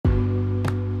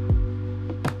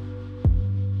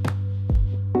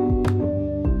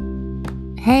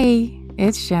Hey,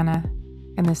 it's Jenna,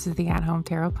 and this is the At Home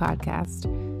Tarot Podcast,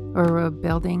 where we're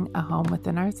building a home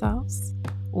within ourselves,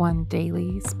 one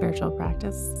daily spiritual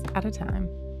practice at a time.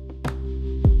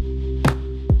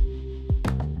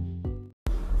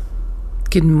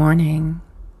 Good morning.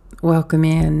 Welcome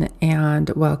in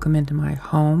and welcome into my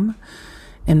home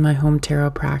and my home tarot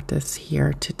practice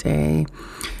here today.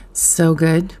 So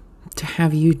good to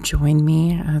have you join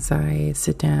me as I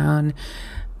sit down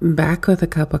back with a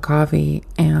cup of coffee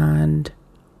and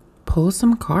pull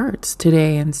some cards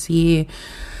today and see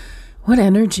what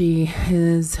energy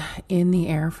is in the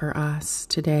air for us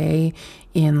today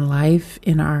in life,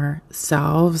 in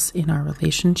ourselves, in our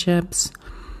relationships,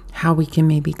 how we can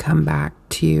maybe come back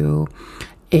to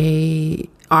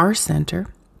our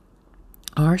center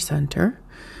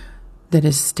that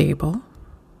is stable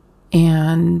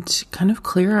and kind of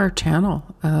clear our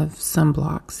channel of some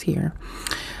blocks here.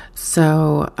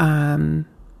 So,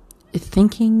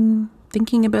 thinking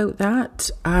about that,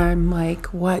 I'm like,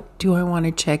 what do I want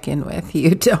to check in with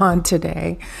you on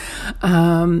today?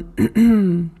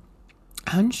 Unsure.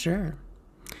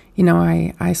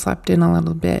 I slept in a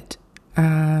little bit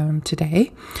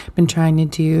today. I've been trying to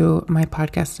do my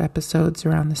podcast episodes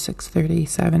around the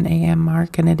 6:37 a.m.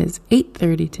 mark, and it is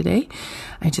 8:30 today.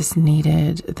 I just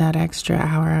needed that extra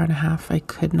hour and a half. I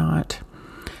could not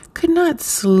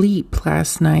sleep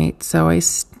last night, so I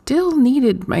still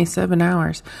needed my 7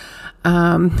 hours.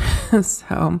 But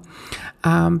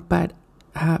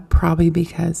probably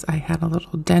because I had a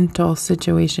little dental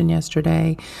situation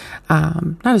yesterday.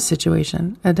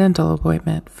 A dental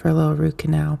appointment for a little root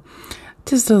canal.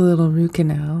 Just a little root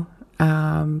canal.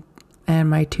 And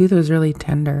my tooth was really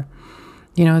tender.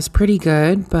 It's pretty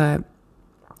good, but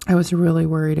I was really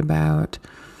worried about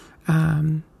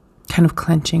kind of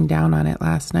clenching down on it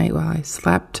last night while I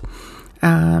slept,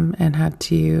 and had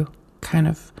to kind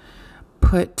of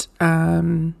put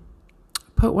one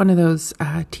of those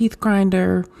teeth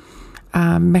grinder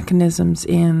mechanisms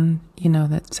in,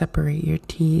 that separate your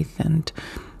teeth, and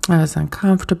I was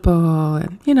uncomfortable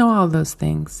and, all those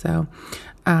things. So,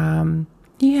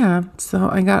 so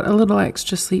I got a little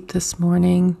extra sleep this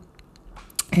morning,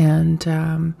 and,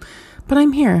 but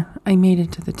I'm here. I made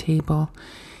it to the table.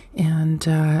 And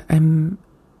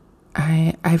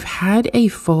I've had a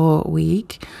full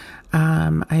week.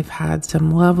 I've had some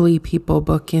lovely people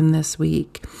book in this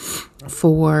week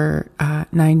for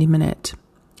 90-minute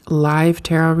live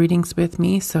tarot readings with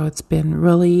me. So it's been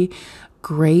really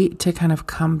great to kind of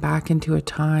come back into a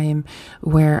time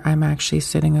where I'm actually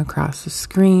sitting across the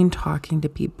screen, talking to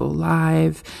people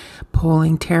live,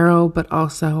 pulling tarot, but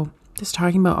also just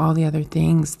talking about all the other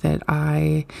things that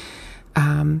I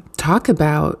talk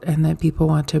about and that people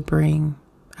want to bring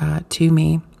to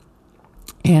me,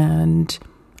 and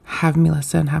have me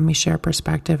listen, have me share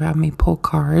perspective, have me pull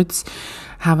cards,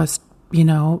 have us,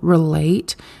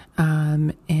 relate,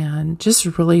 and just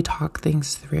really talk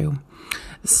things through.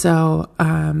 So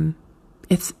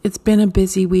it's been a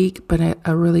busy week, but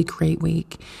a really great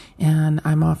week, and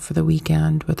I'm off for the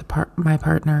weekend with my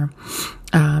partner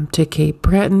to Cape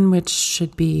Breton, which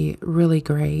should be really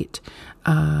great.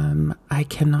 I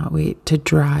cannot wait to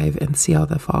drive and see all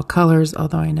the fall colors,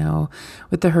 although I know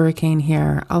with the hurricane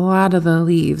here, a lot of the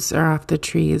leaves are off the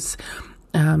trees,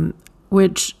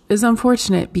 which is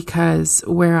unfortunate because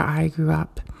where I grew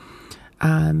up,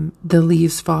 the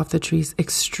leaves fall off the trees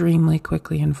extremely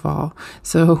quickly in fall.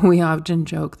 So we often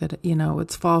joke that,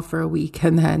 it's fall for a week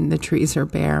and then the trees are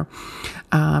bare.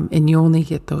 And you only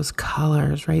get those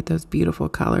colors, right? Those beautiful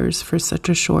colors for such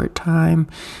a short time.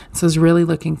 So I was really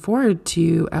looking forward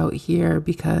to out here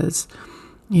because,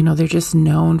 they're just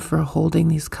known for holding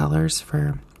these colors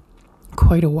for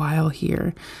quite a while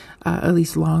here, at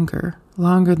least longer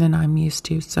than I'm used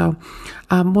to. So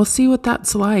we'll see what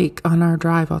that's like on our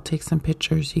drive. I'll take some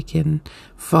pictures. You can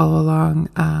follow along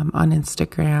on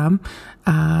Instagram.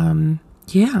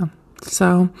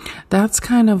 So that's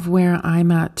kind of where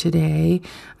I'm at today,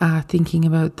 thinking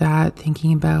about that,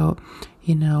 thinking about,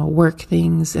 work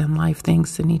things and life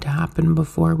things that need to happen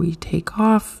before we take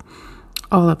off,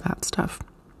 all of that stuff.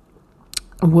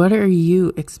 What are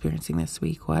you experiencing this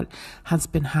week? What has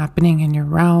been happening in your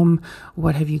realm?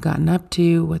 What have you gotten up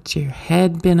to? What's your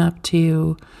head been up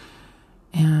to?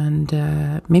 And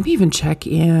maybe even check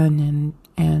in.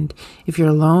 And if you're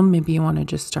alone, maybe you want to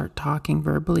just start talking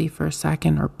verbally for a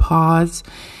second, or pause,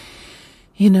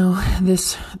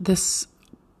 this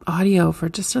audio for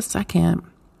just a second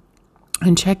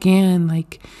and check in,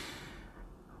 like,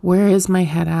 where is my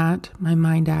head at, my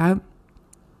mind at?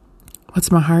 What's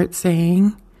my heart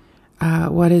saying?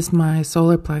 What is my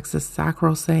solar plexus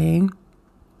sacral saying?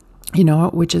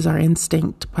 which is our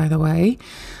instinct, by the way.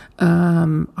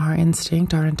 Our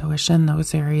instinct, our intuition,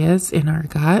 those areas in our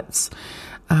guts.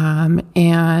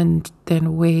 And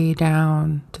then way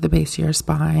down to the base of your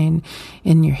spine,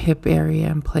 in your hip area,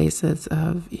 and places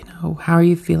of, how are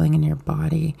you feeling in your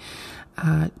body?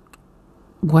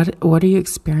 What are you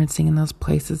experiencing in those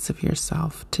places of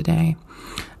yourself today?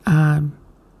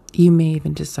 You may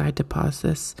even decide to pause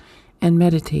this and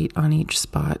meditate on each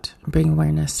spot, bring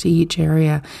awareness to each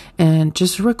area, and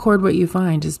just record what you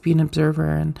find. Just be an observer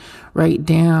and write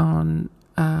down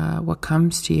what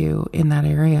comes to you in that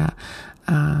area.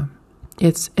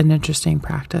 It's an interesting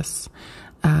practice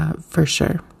for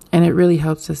sure. And it really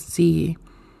helps us see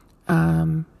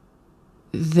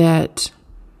that,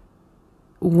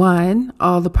 one,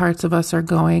 all the parts of us are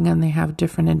going and they have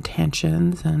different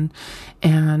intentions, and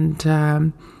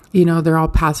they're all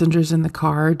passengers in the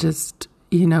car, just,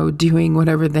 doing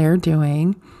whatever they're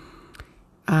doing.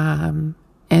 And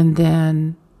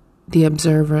then the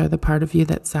observer, the part of you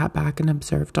that sat back and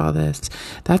observed all this,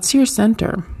 that's your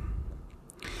center.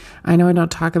 I know I don't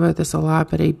talk about this a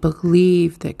lot, but I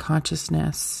believe that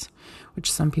consciousness,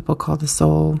 which some people call the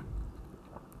soul,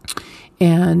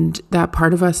 and that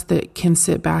part of us that can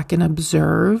sit back and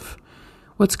observe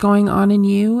what's going on in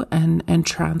you and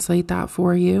translate that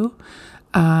for you,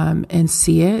 and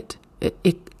see it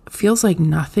feels like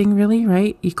nothing really,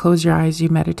 right? You close your eyes, you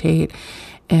meditate,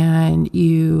 and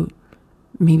you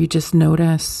maybe just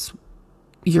notice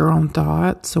your own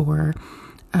thoughts, or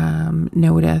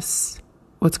notice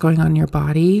what's going on in your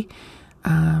body.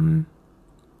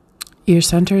 Your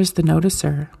center is the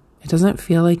noticer. It doesn't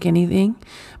feel like anything,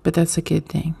 but that's a good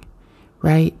thing,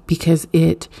 right? Because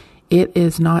it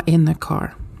is not in the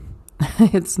car.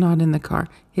 It's not in the car.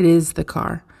 It is the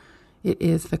car. It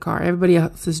is the car. Everybody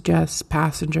else is just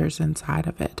passengers inside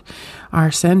of it.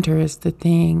 Our center is the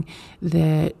thing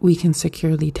that we can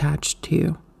securely attach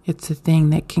to. It's the thing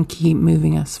that can keep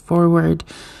moving us forward.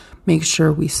 Make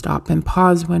sure we stop and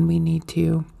pause when we need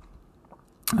to.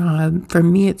 For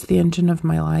me, it's the engine of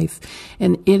my life,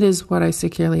 and it is what I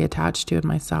securely attach to in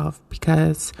myself,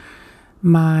 because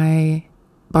my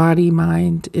body,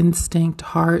 mind, instinct,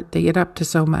 heart, they get up to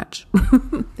so much.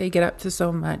 They get up to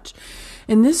so much.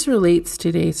 And this relates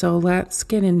today. So let's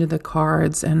get into the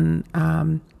cards and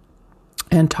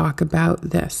talk about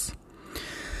this.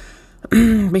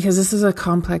 Because this is a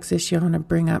complex issue I want to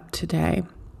bring up today.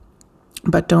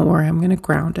 But don't worry, I'm going to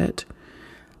ground it.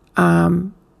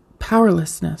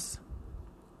 Powerlessness,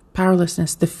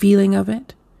 the feeling of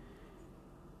it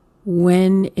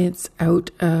when it's out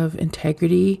of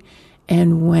integrity,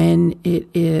 and when it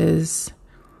is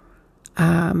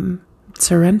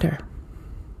surrender,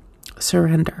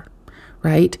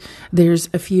 right? There's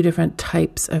a few different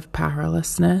types of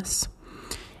powerlessness,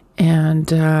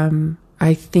 and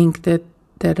I think that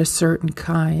a certain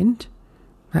kind,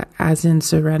 as in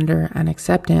surrender and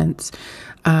acceptance,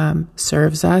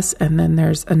 serves us. And then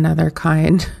there's another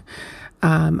kind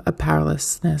of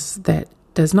powerlessness that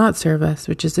does not serve us,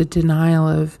 which is a denial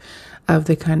of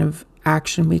the kind of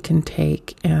action we can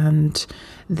take, and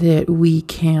that we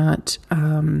can't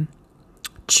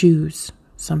choose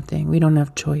something. We don't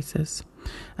have choices.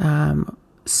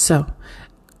 So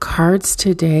cards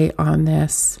today on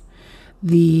this.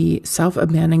 The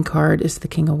self-abandoning card is the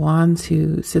King of Wands,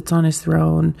 who sits on his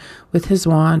throne with his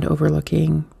wand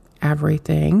overlooking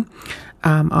everything,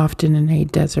 often in a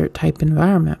desert type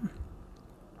environment.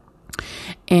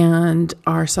 And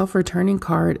our self-returning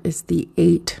card is the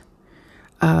Eight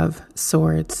of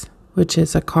Swords, which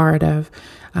is a card of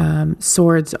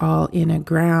swords all in a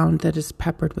ground that is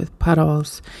peppered with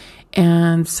puddles,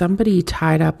 and somebody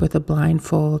tied up with a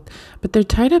blindfold, but they're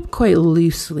tied up quite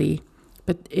loosely.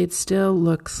 But it still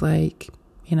looks like,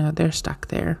 they're stuck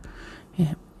there.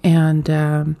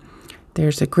 And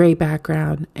there's a gray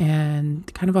background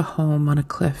and kind of a home on a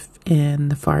cliff in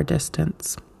the far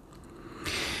distance.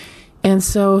 And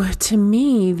so to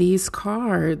me, these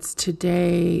cards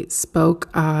today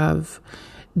spoke of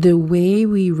the way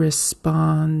we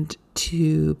respond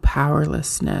to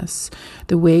powerlessness,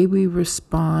 the way we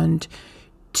respond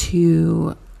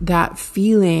to that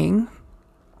feeling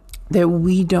that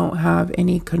we don't have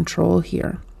any control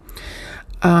here.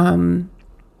 And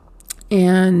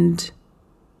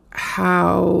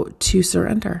how to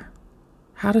surrender.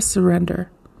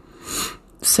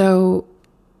 So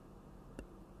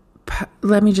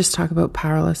let me just talk about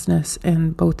powerlessness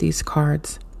in both these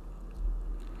cards,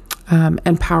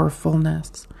 and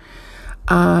powerfulness.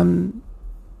 In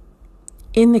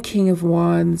the King of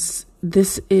Wands,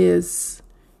 this is,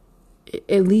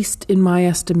 at least in my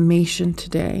estimation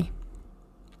today,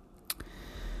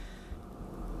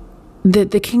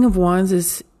 The King of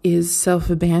Wands is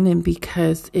self-abandoned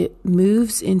because it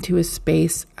moves into a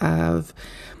space of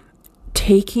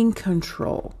taking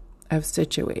control of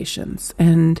situations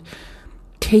and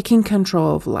taking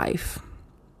control of life.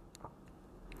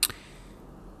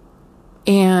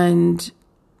 And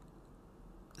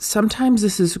sometimes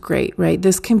this is great, right?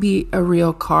 This can be a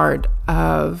real card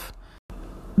of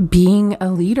being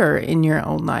a leader in your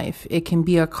own life. It can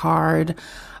be a card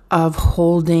of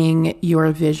holding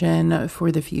your vision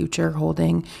for the future,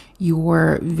 holding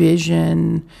your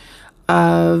vision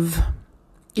of,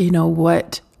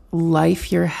 what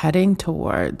life you're heading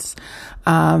towards.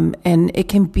 And it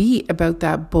can be about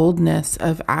that boldness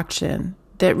of action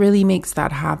that really makes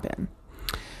that happen.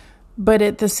 But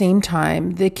at the same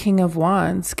time, the King of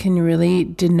Wands can really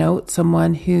denote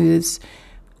someone who's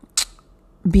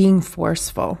being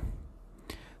forceful,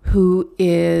 who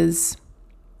is,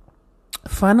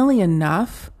 funnily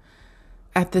enough,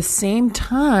 at the same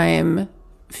time,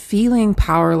 feeling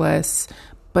powerless,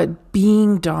 but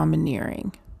being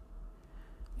domineering.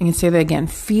 I can say that again,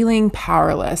 feeling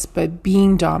powerless, but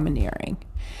being domineering.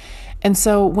 And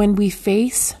so when we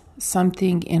face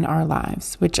something in our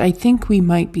lives, which I think we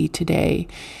might be today,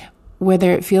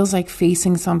 whether it feels like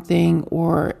facing something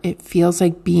or it feels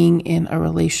like being in a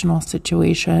relational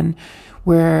situation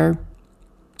where,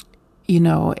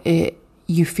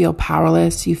 you feel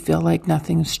powerless, you feel like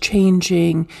nothing's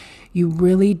changing, you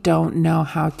really don't know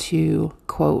how to,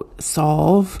 quote,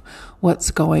 solve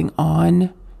what's going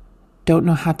on, don't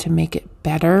know how to make it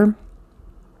better.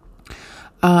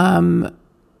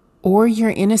 Or you're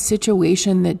in a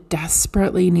situation that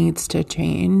desperately needs to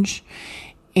change,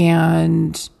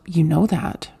 and you know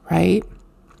that, right?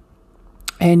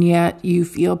 And yet you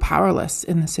feel powerless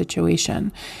in the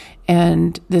situation.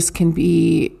 And this can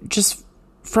be just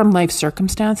from life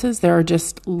circumstances. There are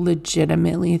just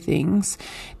legitimately things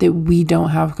that we don't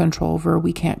have control over.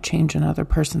 We can't change another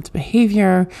person's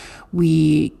behavior.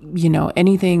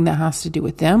 Anything that has to do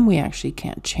with them, we actually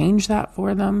can't change that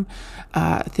for them.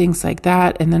 Things like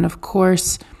that. And then, of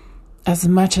course, as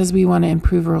much as we want to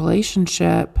improve a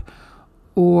relationship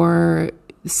or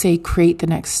say create the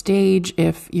next stage,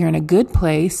 if you're in a good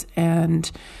place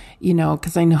and,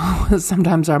 because I know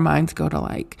sometimes our minds go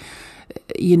to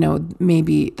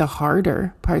maybe the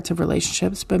harder parts of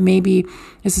relationships, but maybe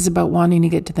this is about wanting to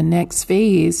get to the next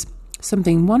phase,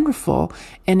 something wonderful.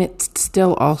 And it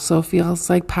still also feels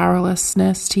like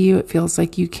powerlessness to you. It feels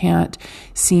like you can't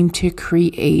seem to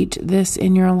create this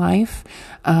in your life.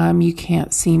 You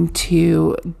can't seem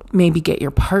to maybe get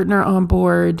your partner on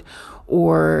board,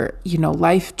 or,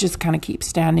 life just kind of keeps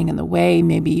standing in the way.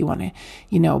 Maybe you want to,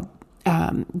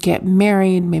 get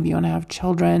married, maybe you want to have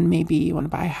children, maybe you want to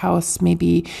buy a house,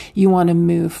 maybe you want to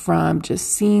move from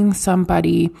just seeing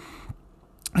somebody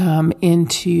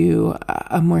into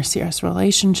a more serious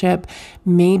relationship.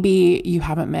 Maybe you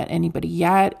haven't met anybody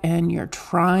yet and you're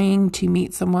trying to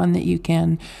meet someone that you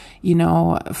can,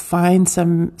 find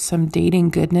some dating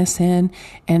goodness in,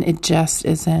 and it just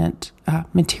isn't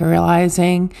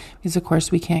materializing because, of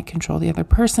course, we can't control the other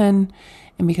person.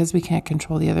 And because we can't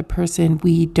control the other person,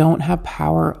 we don't have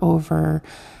power over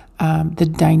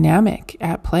the dynamic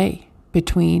at play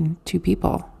between two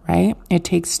people, right? It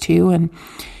takes two, and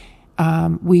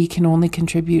we can only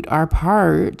contribute our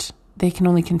part. They can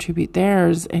only contribute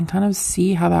theirs, and kind of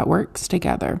see how that works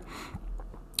together.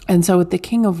 And so with the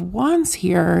King of Wands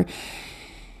here,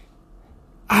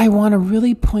 I want to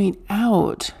really point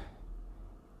out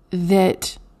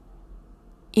that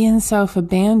in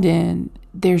self-abandon,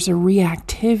 there's a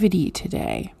reactivity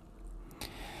today,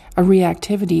 and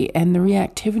the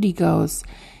reactivity goes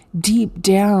deep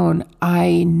down.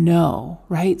 I know,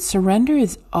 right? Surrender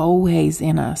is always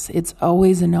in us. It's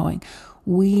always a knowing.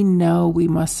 We know we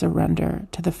must surrender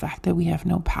to the fact that we have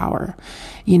no power,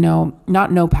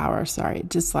 not no power, sorry,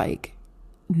 just like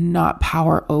not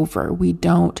power over. We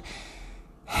don't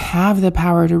have the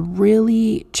power to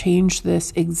really change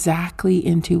this exactly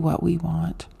into what we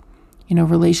want.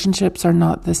 Relationships are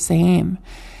not the same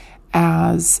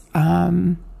as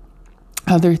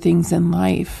other things in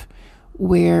life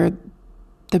where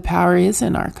the power is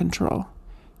in our control.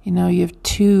 You have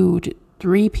 2 to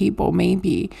 3 people,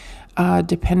 maybe,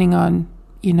 depending on,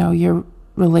 your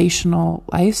relational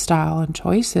lifestyle and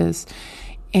choices.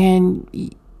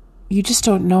 And you just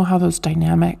don't know how those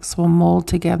dynamics will meld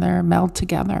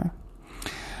together.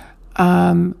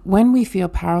 When we feel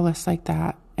powerless like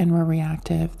that, and we're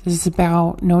reactive, this is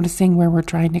about noticing where we're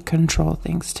trying to control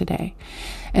things today.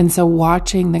 And so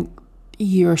watching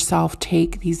yourself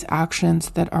take these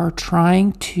actions that are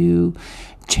trying to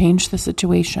change the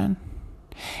situation.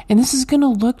 And this is going to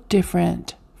look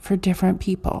different for different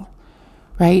people.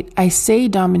 right? I say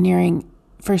domineering.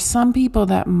 For some people,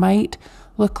 that might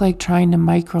look like trying to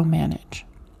micromanage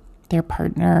their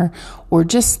partner or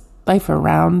just life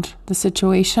around the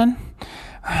situation,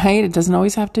 right? It doesn't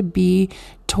always have to be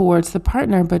towards the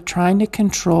partner, but trying to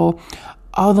control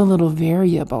all the little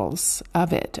variables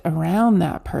of it around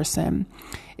that person.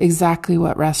 Exactly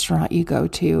what restaurant you go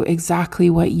to, exactly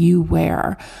what you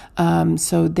wear,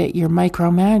 so that you're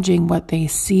micromanaging what they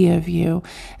see of you.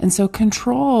 And so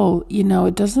control,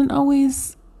 it doesn't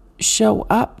always show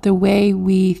up the way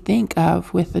we think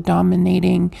of with the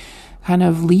dominating kind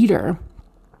of leader.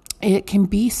 It can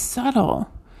be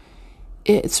subtle.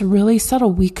 It's really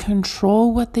subtle. We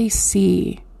control what they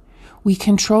see. We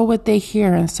control what they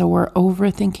hear, and so we're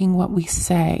overthinking what we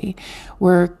say.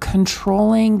 We're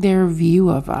controlling their view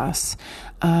of us.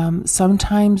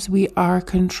 Sometimes we are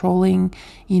controlling,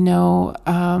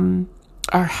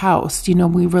 our house.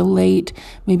 We relate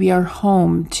maybe our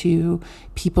home to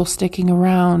people sticking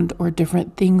around or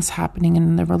different things happening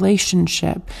in the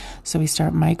relationship. So we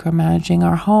start micromanaging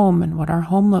our home and what our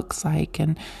home looks like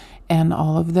and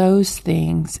all of those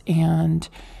things. And,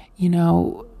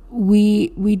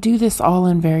 we do this all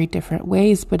in very different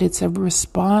ways, but it's a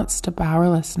response to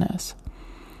powerlessness.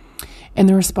 And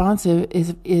the response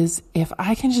is if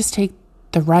I can just take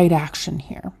the right action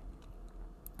here,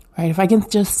 right? If I can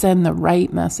just send the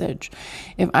right message,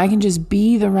 if I can just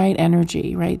be the right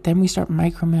energy, right? Then we start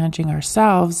micromanaging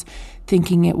ourselves,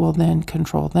 thinking it will then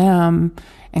control them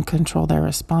and control their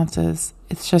responses.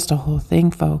 It's just a whole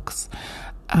thing, folks.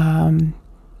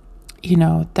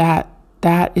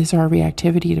 That is our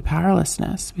reactivity to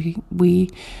powerlessness.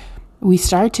 We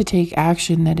start to take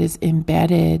action that is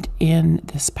embedded in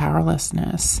this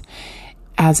powerlessness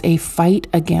as a fight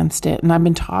against it. And I've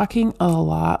been talking a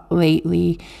lot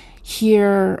lately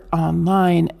here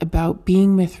online about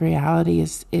being with reality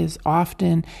is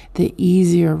often the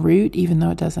easier route, even though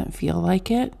it doesn't feel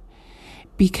like it.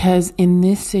 Because in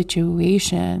this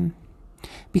situation,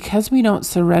 because we don't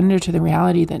surrender to the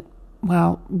reality that,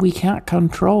 we can't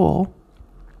control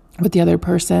what the other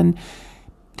person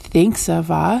thinks of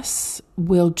us,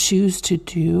 will choose to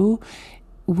do.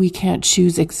 We can't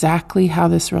choose exactly how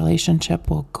this relationship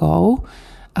will go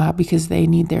because they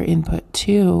need their input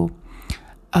too.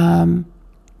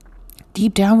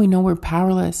 Deep down, we know we're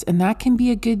powerless, and that can be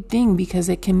a good thing because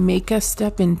it can make us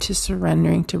step into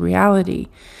surrendering to reality.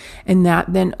 And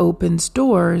that then opens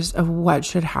doors of what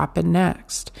should happen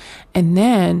next. And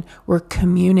then we're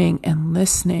communing and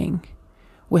listening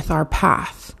with our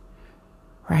path,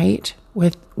 right?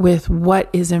 With what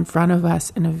is in front of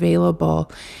us and available.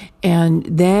 And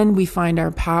then we find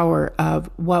our power of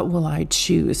what will I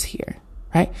choose here,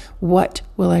 right? What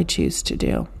will I choose to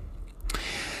do?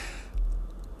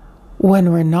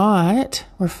 When we're not,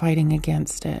 we're fighting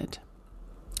against it.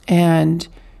 And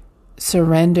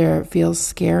surrender feels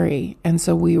scary. And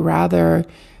so we rather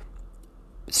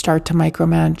start to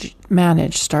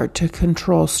micromanage, start to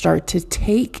control, start to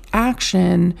take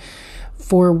action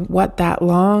for what that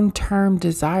long-term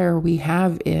desire we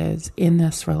have is in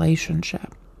this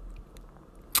relationship.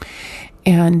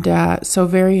 And so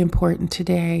very important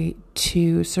today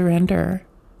to surrender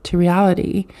to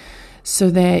reality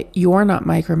so that you're not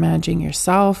micromanaging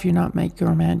yourself, you're not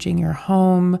micromanaging your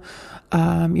home,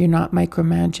 you're not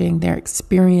micromanaging their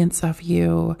experience of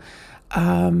you.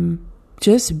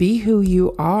 Just be who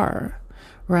you are,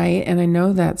 right? And I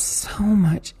know that's so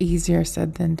much easier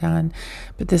said than done,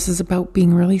 but this is about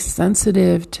being really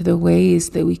sensitive to the ways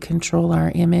that we control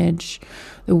our image,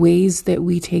 the ways that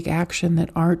we take action that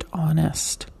aren't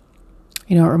honest.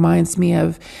 It reminds me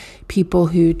of people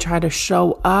who try to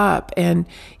show up and,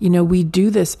 we do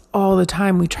this all the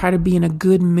time. We try to be in a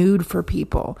good mood for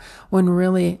people when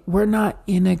really we're not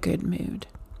in a good mood.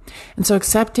 And so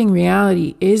accepting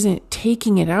reality isn't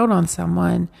taking it out on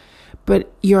someone,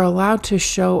 but you're allowed to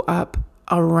show up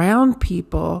around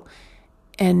people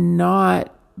and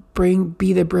not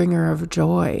be the bringer of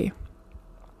joy.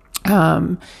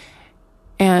 And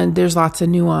there's lots of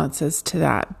nuances to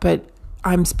that, but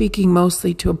I'm speaking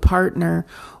mostly to a partner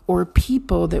or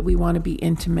people that we want to be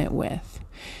intimate with.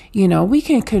 We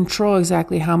can control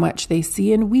exactly how much they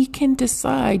see, and we can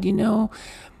decide, to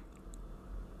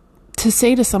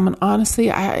say to someone,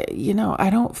 honestly, I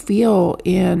don't feel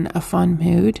in a fun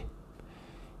mood,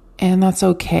 and that's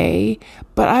okay,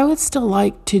 but I would still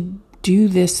like to do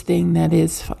this thing that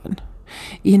is fun,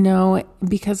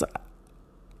 because,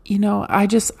 I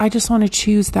just want to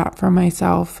choose that for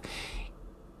myself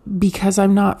because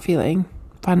I'm not feeling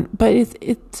fun. But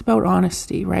it's about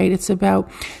honesty, right? It's about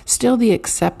still the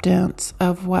acceptance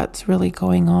of what's really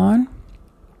going on.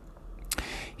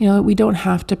 We don't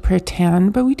have to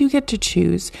pretend, but we do get to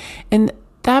choose. And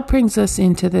that brings us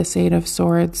into this Eight of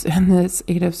Swords. And this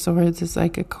Eight of Swords is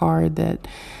like a card that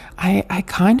I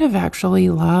kind of actually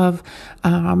love,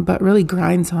 but really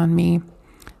grinds on me.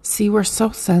 See, we're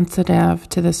so sensitive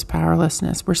to this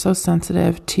powerlessness. We're so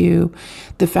sensitive to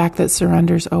the fact that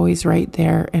surrender is always right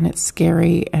there and it's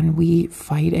scary and we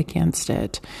fight against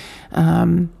it.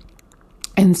 And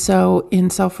so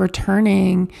in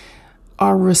self-returning,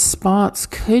 our response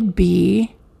could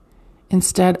be,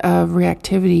 instead of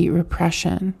reactivity,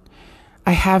 repression.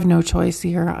 I have no choice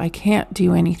here. I can't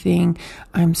do anything.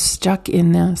 I'm stuck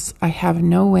in this. I have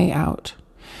no way out.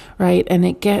 Right? And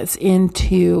it gets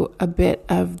into a bit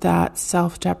of that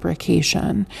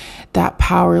self-deprecation, that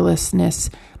powerlessness.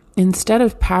 Instead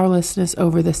of powerlessness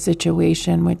over the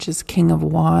situation, which is King of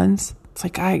Wands, it's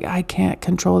like, I can't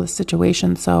control the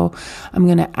situation, so I'm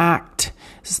going to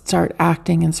start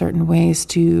acting in certain ways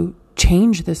to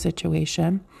change the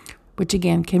situation, which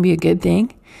again can be a good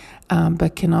thing,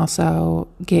 but can also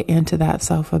get into that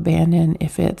self-abandon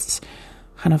if it's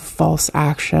kind of false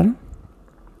action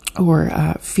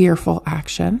or fearful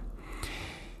action.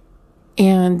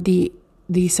 And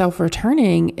the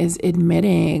self-returning is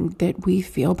admitting that we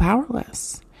feel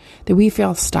powerless, that we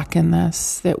feel stuck in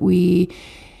this, that we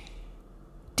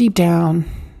deep down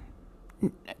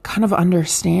kind of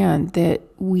understand that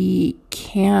we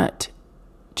can't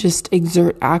just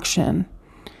exert action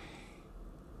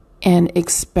and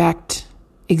expect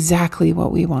exactly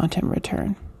what we want in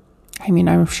return. I mean,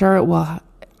 I'm sure it will.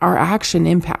 Our action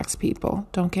impacts people.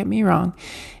 Don't get me wrong.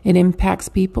 It impacts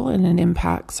people and it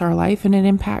impacts our life and it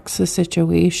impacts the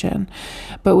situation.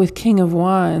 But with King of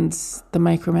Wands, the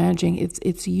micromanaging,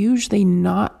 it's usually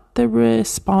not the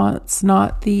response,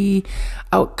 not the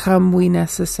outcome we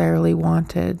necessarily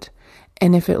wanted.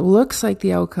 And if it looks like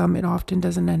the outcome, it often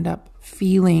doesn't end up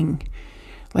feeling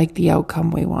like the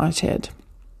outcome we wanted.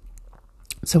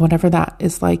 So whatever that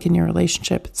is like in your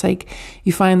relationship, it's like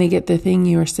you finally get the thing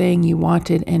you were saying you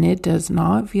wanted and it does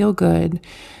not feel good.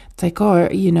 It's like, oh,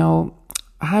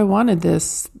 I wanted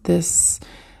this,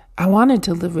 I wanted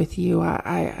to live with you.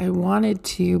 I wanted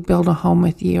to build a home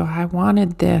with you. I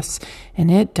wanted this and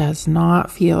it does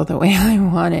not feel the way I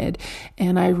wanted.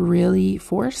 And I really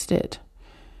forced it.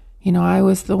 I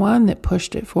was the one that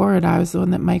pushed it forward. I was the one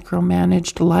that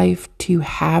micromanaged life to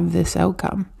have this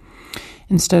outcome,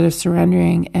 instead of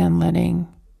surrendering and letting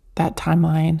that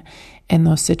timeline and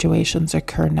those situations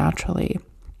occur naturally.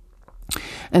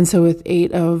 And so with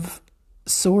Eight of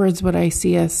Swords, what I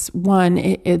see as one,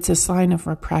 it's a sign of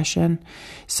repression.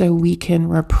 So we can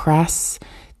repress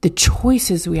the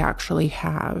choices we actually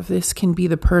have. This can be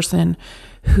the person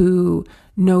who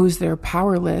knows they're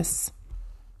powerless,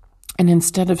 and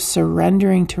instead of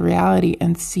surrendering to reality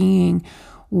and seeing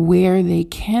where they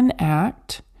can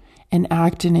act, and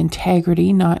act in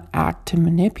integrity, not act to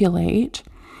manipulate,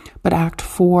 but act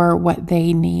for what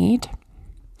they need,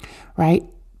 right?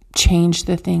 Change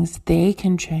the things they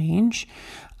can change,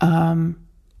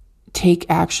 take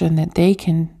action that they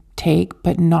can take,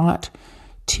 but not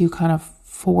to kind of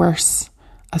force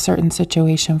a certain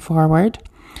situation forward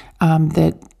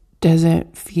that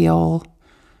doesn't feel,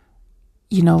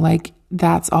 like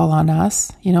that's all on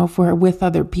us. If we're with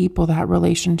other people, that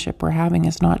relationship we're having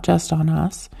is not just on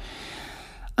us.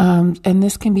 And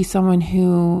this can be someone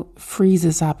who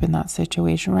freezes up in that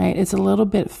situation, right? It's a little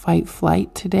bit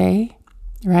fight-flight today,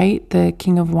 right? The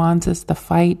King of Wands is the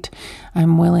fight.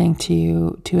 I'm willing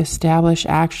to establish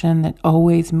action that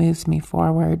always moves me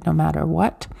forward no matter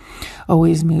what,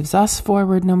 always moves us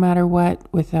forward no matter what,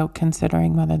 without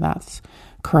considering whether that's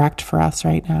correct for us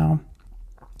right now.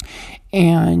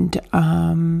 And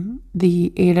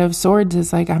the Eight of Swords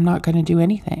is like, I'm not going to do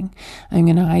anything. I'm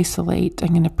going to isolate. I'm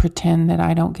going to pretend that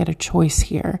I don't get a choice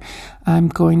here. I'm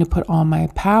going to put all my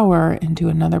power into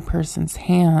another person's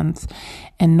hands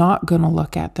and not going to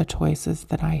look at the choices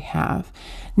that I have.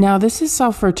 Now, this is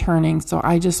self-returning, so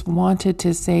I just wanted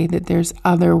to say that there's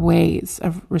other ways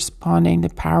of responding to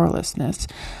powerlessness.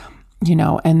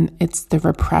 And it's the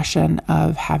repression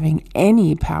of having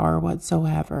any power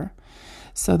whatsoever.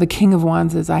 So the King of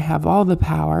Wands is, I have all the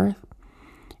power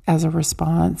as a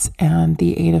response, and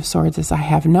the Eight of Swords is, I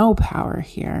have no power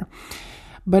here.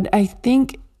 But I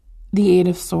think the Eight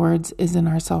of Swords is in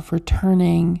our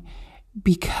self-returning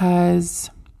because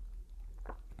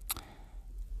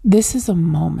this is a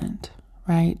moment,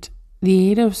 right?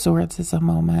 The Eight of Swords is a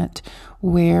moment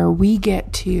where we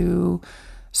get to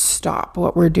stop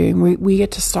what we're doing. We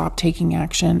get to stop taking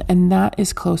action, and that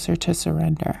is closer to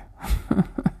surrender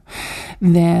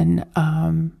than,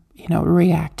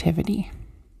 reactivity.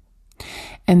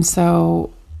 And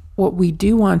so what we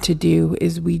do want to do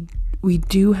is we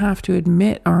do have to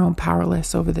admit our own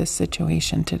powerless over this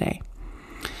situation today.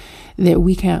 That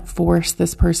we can't force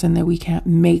this person, that we can't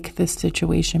make this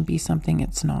situation be something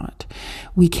it's not.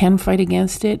 We can fight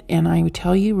against it, and I would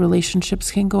tell you,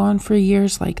 relationships can go on for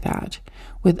years like that,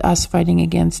 with us fighting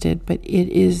against it, but it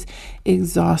is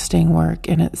exhausting work,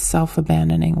 and it's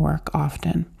self-abandoning work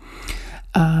often.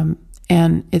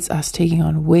 And it's us taking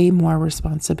on way more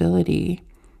responsibility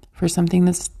for something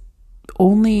that's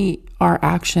only our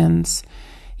actions,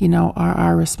 are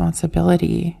our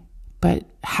responsibility. But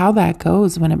how that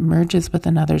goes when it merges with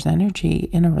another's energy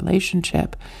in a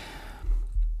relationship,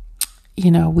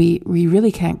 we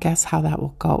really can't guess how that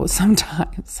will go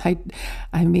sometimes.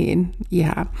 I mean,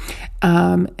 yeah.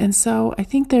 And so I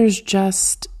think there's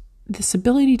just this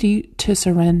ability to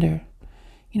surrender.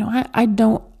 I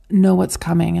don't know what's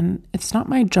coming, and it's not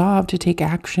my job to take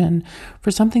action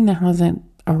for something that hasn't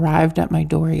arrived at my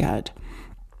door yet.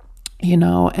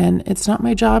 And it's not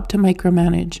my job to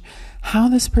micromanage how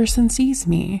this person sees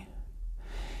me.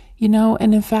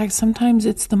 And in fact, sometimes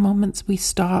it's the moments we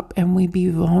stop and we be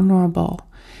vulnerable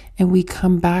and we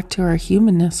come back to our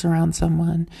humanness around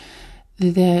someone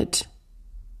that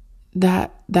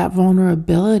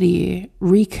vulnerability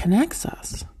reconnects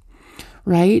us,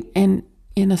 right? And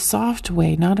in a soft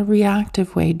way, not a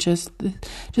reactive way, just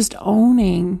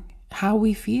owning how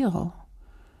we feel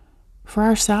for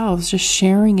ourselves, just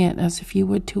sharing it as if you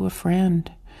would to a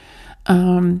friend.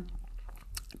 And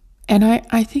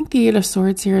I think the Eight of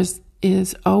Swords here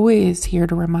is always here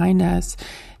to remind us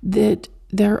that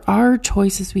there are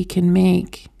choices we can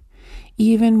make,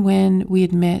 even when we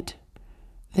admit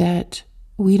that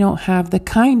we don't have the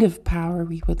kind of power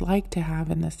we would like to have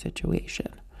in this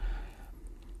situation.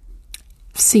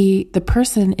 See, the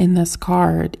person in this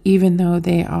card, even though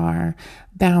they are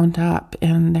bound up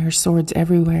and there's swords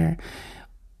everywhere,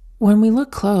 when we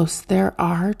look close, there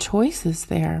are choices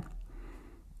there.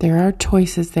 There are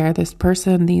choices there. This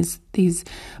person, these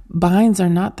binds are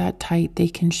not that tight. They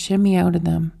can shimmy out of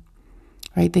them,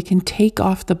 right? They can take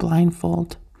off the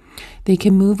blindfold. They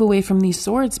can move away from these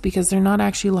swords because they're not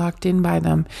actually locked in by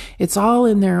them. It's all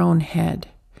in their own head.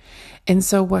 And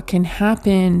so what can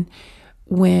happen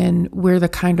when we're the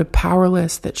kind of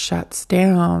powerless that shuts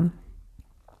down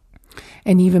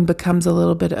and even becomes a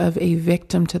little bit of a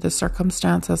victim to the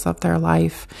circumstances of their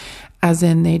life, as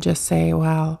in they just say,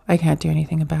 well, I can't do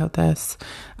anything about this.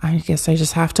 I guess I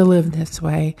just have to live this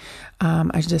way.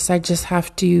 I just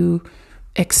have to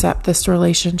accept this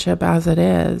relationship as it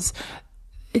is.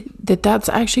 That's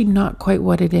actually not quite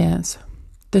what it is.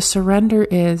 The surrender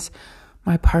is,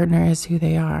 my partner is who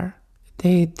they are.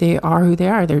 They are who they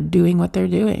are. They're doing what they're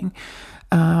doing.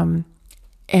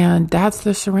 And that's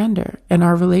the surrender. And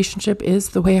our relationship is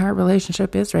the way our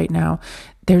relationship is right now.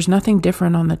 There's nothing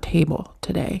different on the table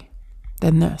today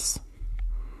than this.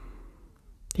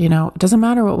 It doesn't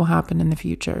matter what will happen in the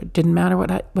future. It didn't matter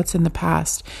what's in the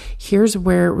past. Here's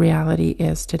where reality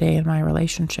is today in my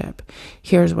relationship.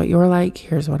 Here's what you're like.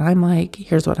 Here's what I'm like.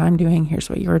 Here's what I'm doing. Here's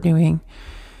what you're doing.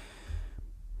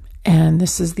 And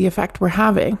this is the effect we're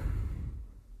having.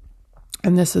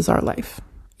 And this is our life,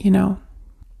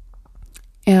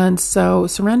 And so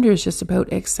surrender is just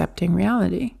about accepting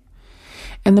reality.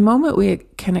 And the moment we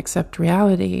can accept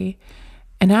reality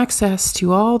and access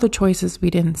to all the choices we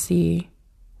didn't see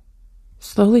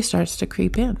slowly starts to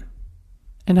creep in.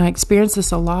 And I experience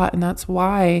this a lot, and that's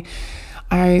why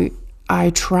I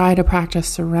try to practice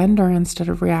surrender instead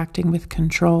of reacting with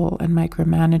control and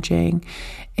micromanaging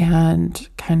and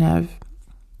kind of,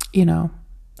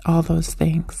 all those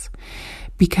things.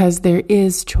 Because there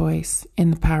is choice in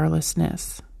the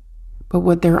powerlessness. But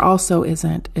what there also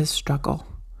isn't is struggle.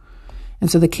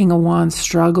 And so the King of Wands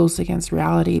struggles against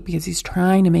reality because he's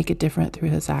trying to make it different through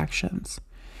his actions.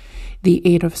 The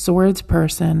Eight of Swords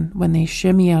person, when they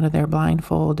shimmy out of their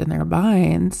blindfold and their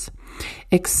binds,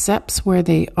 accepts where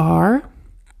they are,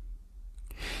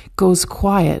 goes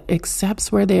quiet,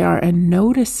 accepts where they are, and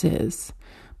notices,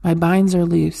 my binds are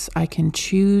loose. I can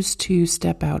choose to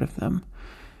step out of them.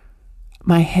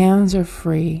 My hands are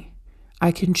free.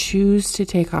 I can choose to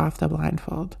take off the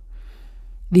blindfold.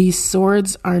 These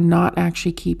swords are not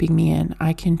actually keeping me in.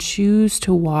 I can choose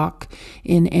to walk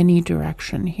in any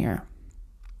direction here.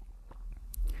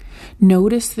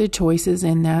 Notice the choices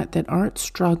in that aren't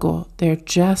struggle. They're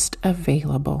just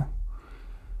available.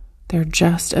 They're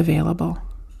just available.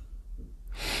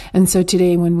 And so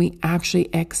today, when we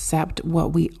actually accept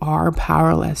what we are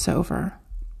powerless over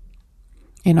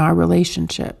in our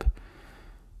relationship,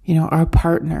 our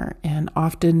partner, and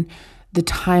often the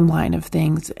timeline of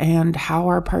things and how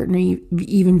our partner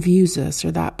even views us,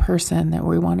 or that person that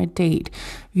we want to date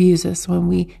views us, when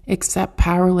we accept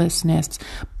powerlessness,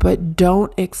 but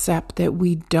don't accept that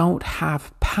we don't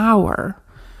have power,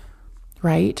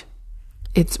 right?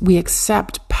 We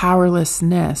accept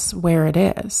powerlessness where it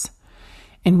is,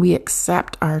 and we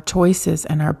accept our choices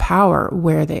and our power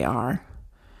where they are.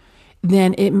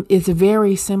 Then it is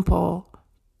very simple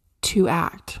to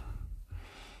act,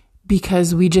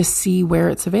 because we just see where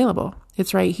it's available.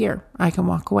 It's right here. I can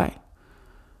walk away,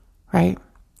 right?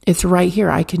 It's right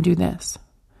here. I can do this.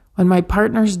 When my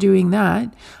partner's doing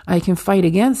that, I can fight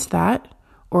against that,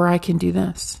 or I can do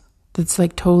this. That's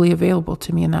like totally available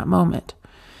to me in that moment.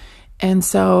 And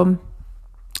so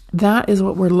that is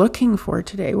what we're looking for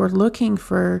today. We're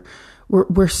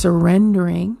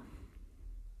surrendering.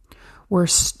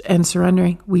 And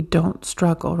surrendering, we don't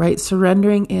struggle, right?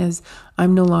 Surrendering is,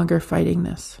 I'm no longer fighting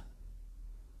this.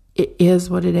 It is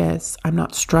what it is. I'm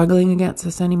not struggling against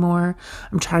this anymore.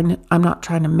 I'm not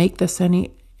trying to make this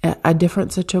a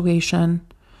different situation.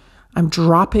 I'm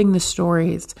dropping the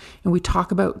stories. And we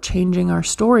talk about changing our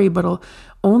story, but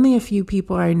only a few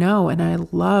people I know, and I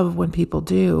love when people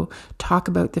do, talk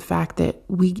about the fact that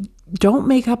we don't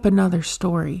make up another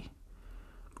story.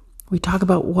 We talk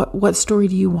about what story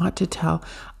do you want to tell?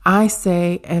 I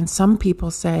say, and some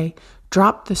people say,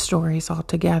 drop the stories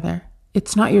altogether.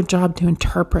 It's not your job to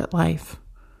interpret life.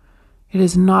 It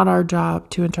is not our job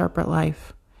to interpret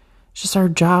life. It's just our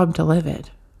job to live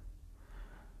it.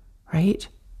 Right?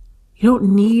 You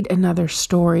don't need another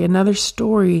story. Another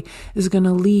story is going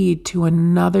to lead to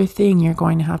another thing you're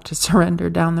going to have to surrender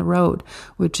down the road,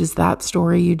 which is that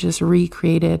story you just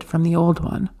recreated from the old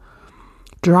one.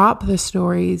 Drop the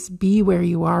stories. Be where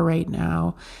you are right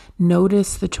now.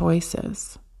 Notice the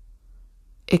choices.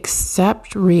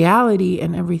 Accept reality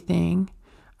and everything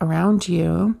around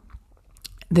you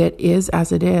that is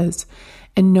as it is.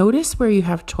 And notice where you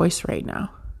have choice right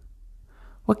now.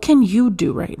 What can you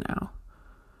do right now?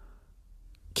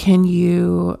 Can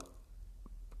you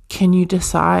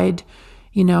decide,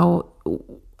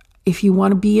 if you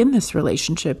want to be in this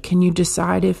relationship? Can you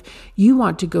decide if you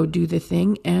want to go do the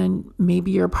thing and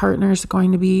maybe your partner is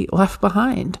going to be left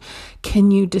behind? Can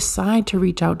you decide to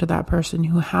reach out to that person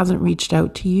who hasn't reached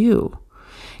out to you?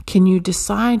 Can you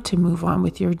decide to move on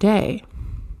with your day?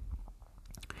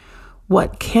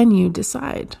 What can you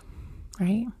decide,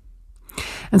 right?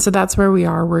 And so that's where we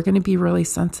are. We're going to be really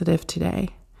sensitive today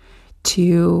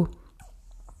to,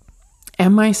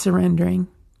 am I surrendering?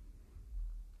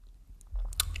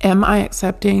 Am I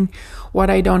accepting what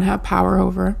I don't have power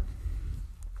over?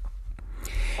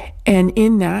 And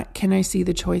in that, can I see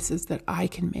the choices that I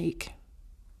can make?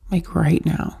 Like right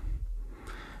now.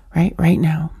 Right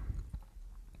now.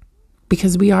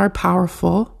 Because we are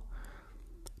powerful,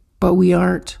 but we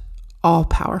aren't all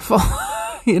powerful,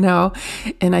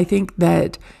 And I think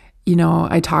that,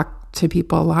 I talk to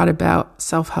people a lot about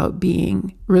self-help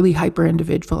being really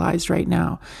hyper-individualized right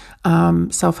now.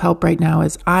 Self-help right now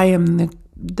is, I am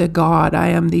the God. I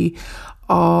am the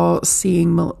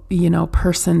all-seeing,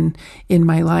 person in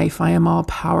my life. I am all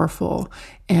powerful.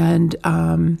 And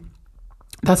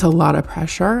that's a lot of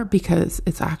pressure, because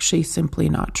it's actually simply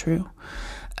not true.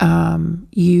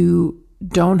 You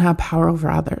don't have power over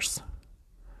others.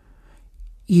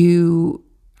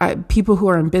 People who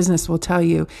are in business will tell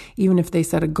you, even if they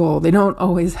set a goal, they don't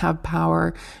always have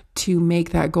power to make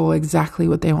that goal exactly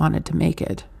what they wanted to make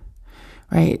it.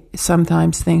 Right?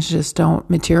 Sometimes things just don't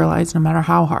materialize no matter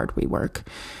how hard we work.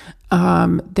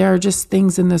 There are just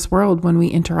things in this world when we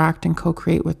interact and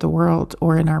co-create with the world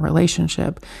or in our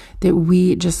relationship that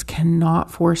we just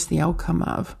cannot force the outcome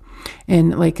of.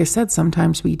 And like I said,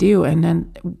 sometimes we do. And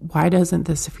then why doesn't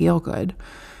this feel good?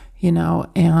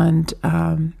 And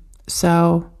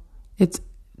so it's,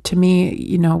 to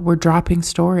me, we're dropping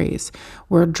stories.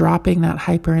 We're dropping that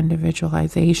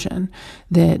hyper-individualization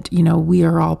that, we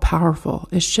are all powerful.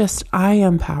 It's just, I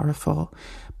am powerful,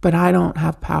 but I don't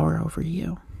have power over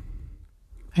you.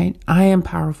 Right? I am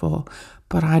powerful,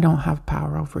 but I don't have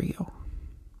power over you.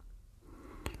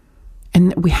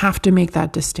 And we have to make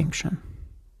that distinction.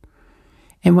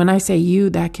 And when I say you,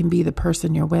 that can be the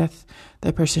person you're with,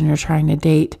 the person you're trying to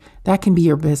date. That can be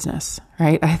your business,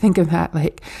 right? I think of that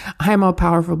like, I'm all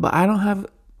powerful, but I don't have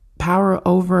power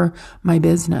over my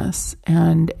business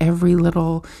and every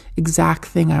little exact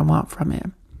thing I want from it.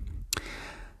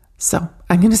 So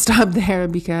I'm going to stop there,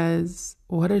 because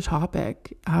what a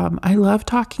topic. I love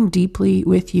talking deeply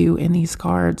with you in these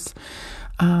cards.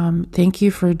 Thank you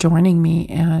for joining me,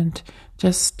 and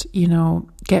just,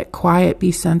 get quiet,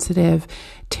 be sensitive,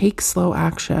 take slow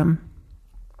action.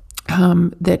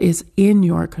 that is in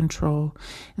your control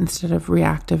instead of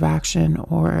reactive action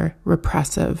or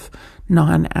repressive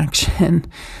non-action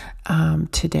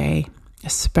today,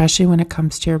 especially when it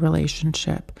comes to your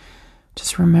relationship.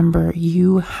 Just remember,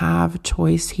 you have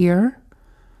choice here,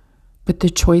 but the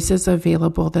choices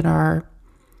available that are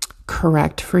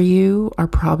correct for you are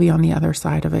probably on the other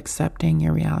side of accepting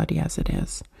your reality as it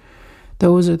is.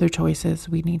 Those are the choices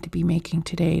we need to be making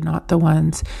today, not the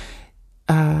ones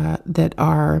that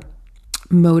are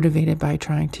motivated by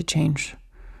trying to change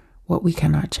what we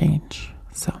cannot change.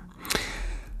 So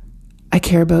I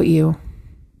care about you.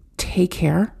 Take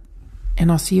care,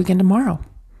 and I'll see you again tomorrow.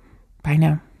 Bye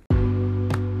now.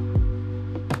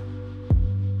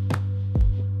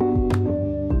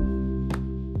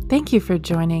 Thank you for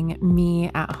joining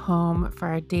me at home for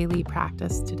our daily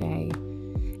practice today.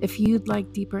 If you'd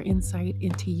like deeper insight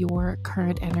into your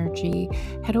current energy,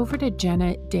 head over to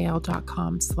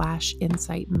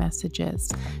jennadale.com/insight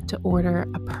messages to order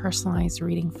a personalized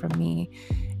reading from me.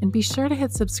 And be sure to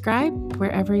hit subscribe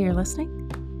wherever you're listening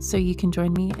so you can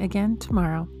join me again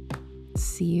tomorrow.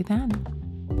 See you then.